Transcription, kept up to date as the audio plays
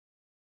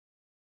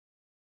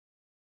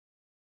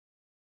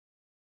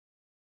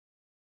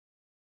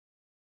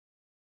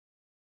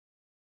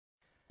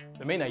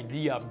The main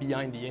idea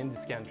behind the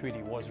HandyScan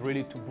 3D was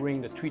really to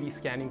bring the 3D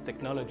scanning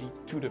technology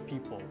to the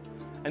people.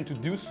 And to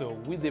do so,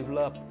 we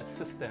developed a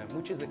system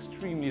which is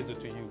extremely easy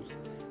to use,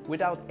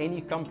 without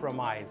any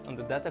compromise on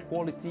the data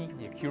quality,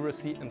 the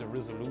accuracy, and the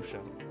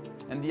resolution.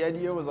 And the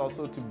idea was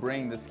also to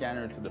bring the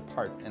scanner to the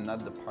part and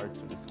not the part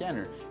to the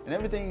scanner. And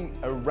everything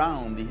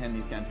around the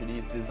HandyScan 3D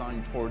is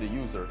designed for the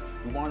user.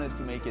 We wanted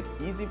to make it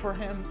easy for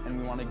him and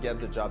we want to get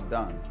the job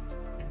done.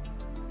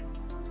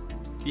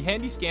 The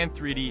HandyScan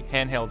 3D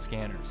handheld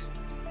scanners.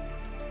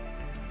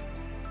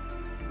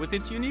 With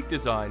its unique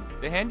design,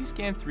 the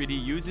HandyScan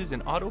 3D uses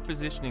an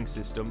auto-positioning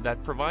system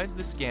that provides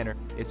the scanner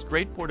its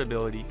great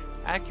portability,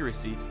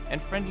 accuracy,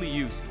 and friendly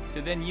use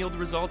to then yield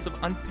results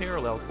of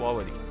unparalleled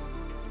quality.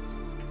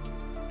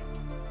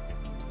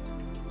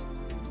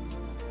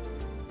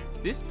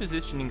 This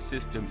positioning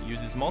system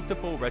uses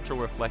multiple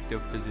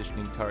retroreflective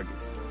positioning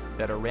targets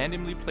that are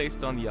randomly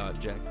placed on the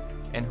object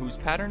and whose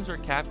patterns are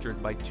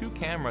captured by two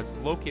cameras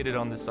located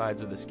on the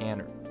sides of the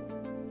scanner.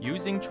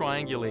 Using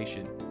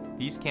triangulation,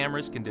 these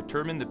cameras can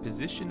determine the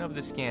position of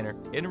the scanner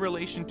in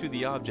relation to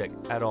the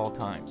object at all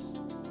times.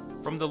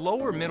 From the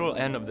lower middle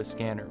end of the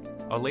scanner,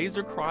 a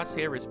laser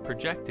crosshair is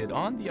projected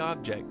on the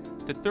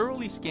object to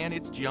thoroughly scan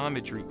its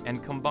geometry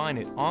and combine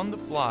it on the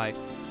fly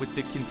with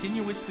the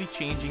continuously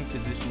changing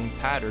positioning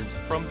patterns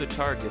from the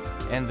targets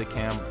and the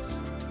cameras.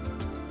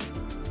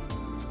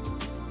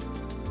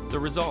 The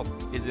result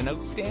is an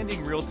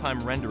outstanding real-time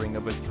rendering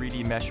of a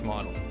 3D mesh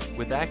model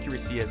with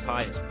accuracy as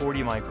high as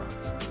 40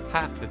 microns,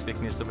 half the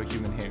thickness of a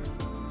human hair.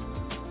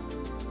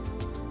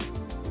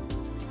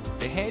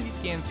 The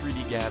HandyScan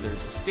 3D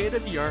gathers a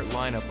state-of-the-art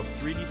lineup of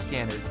 3D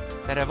scanners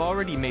that have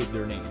already made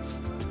their names.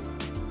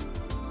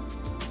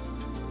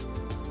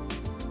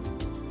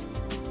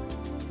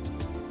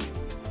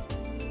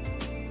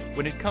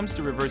 When it comes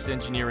to reverse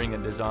engineering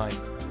and design,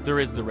 there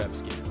is the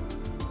RevScan.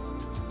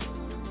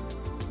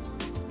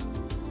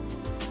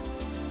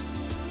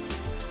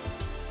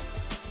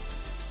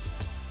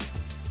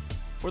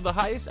 For the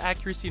highest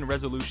accuracy and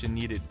resolution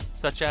needed,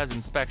 such as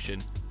inspection,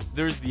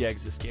 there's the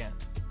ExaScan.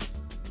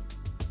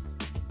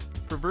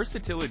 For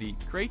versatility,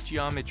 great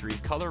geometry,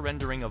 color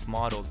rendering of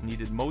models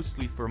needed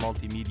mostly for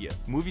multimedia,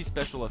 movie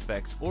special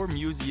effects, or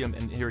museum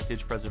and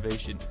heritage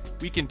preservation,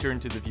 we can turn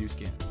to the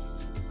ViewScan.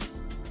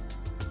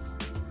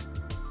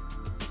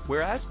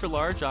 Whereas for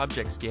large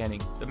object scanning,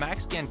 the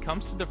MaxScan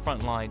comes to the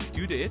front line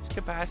due to its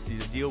capacity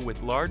to deal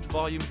with large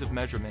volumes of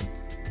measurement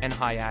and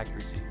high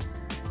accuracy.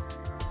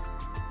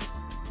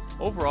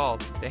 Overall,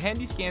 the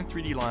HandyScan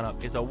 3D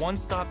lineup is a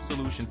one-stop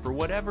solution for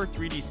whatever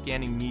 3D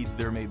scanning needs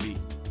there may be.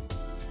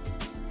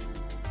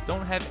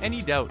 Don't have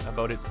any doubt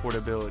about its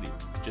portability.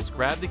 Just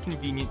grab the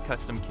convenient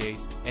custom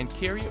case and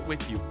carry it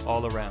with you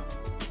all around.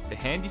 The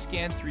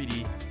HandyScan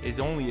 3D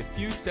is only a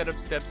few setup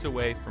steps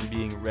away from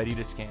being ready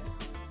to scan.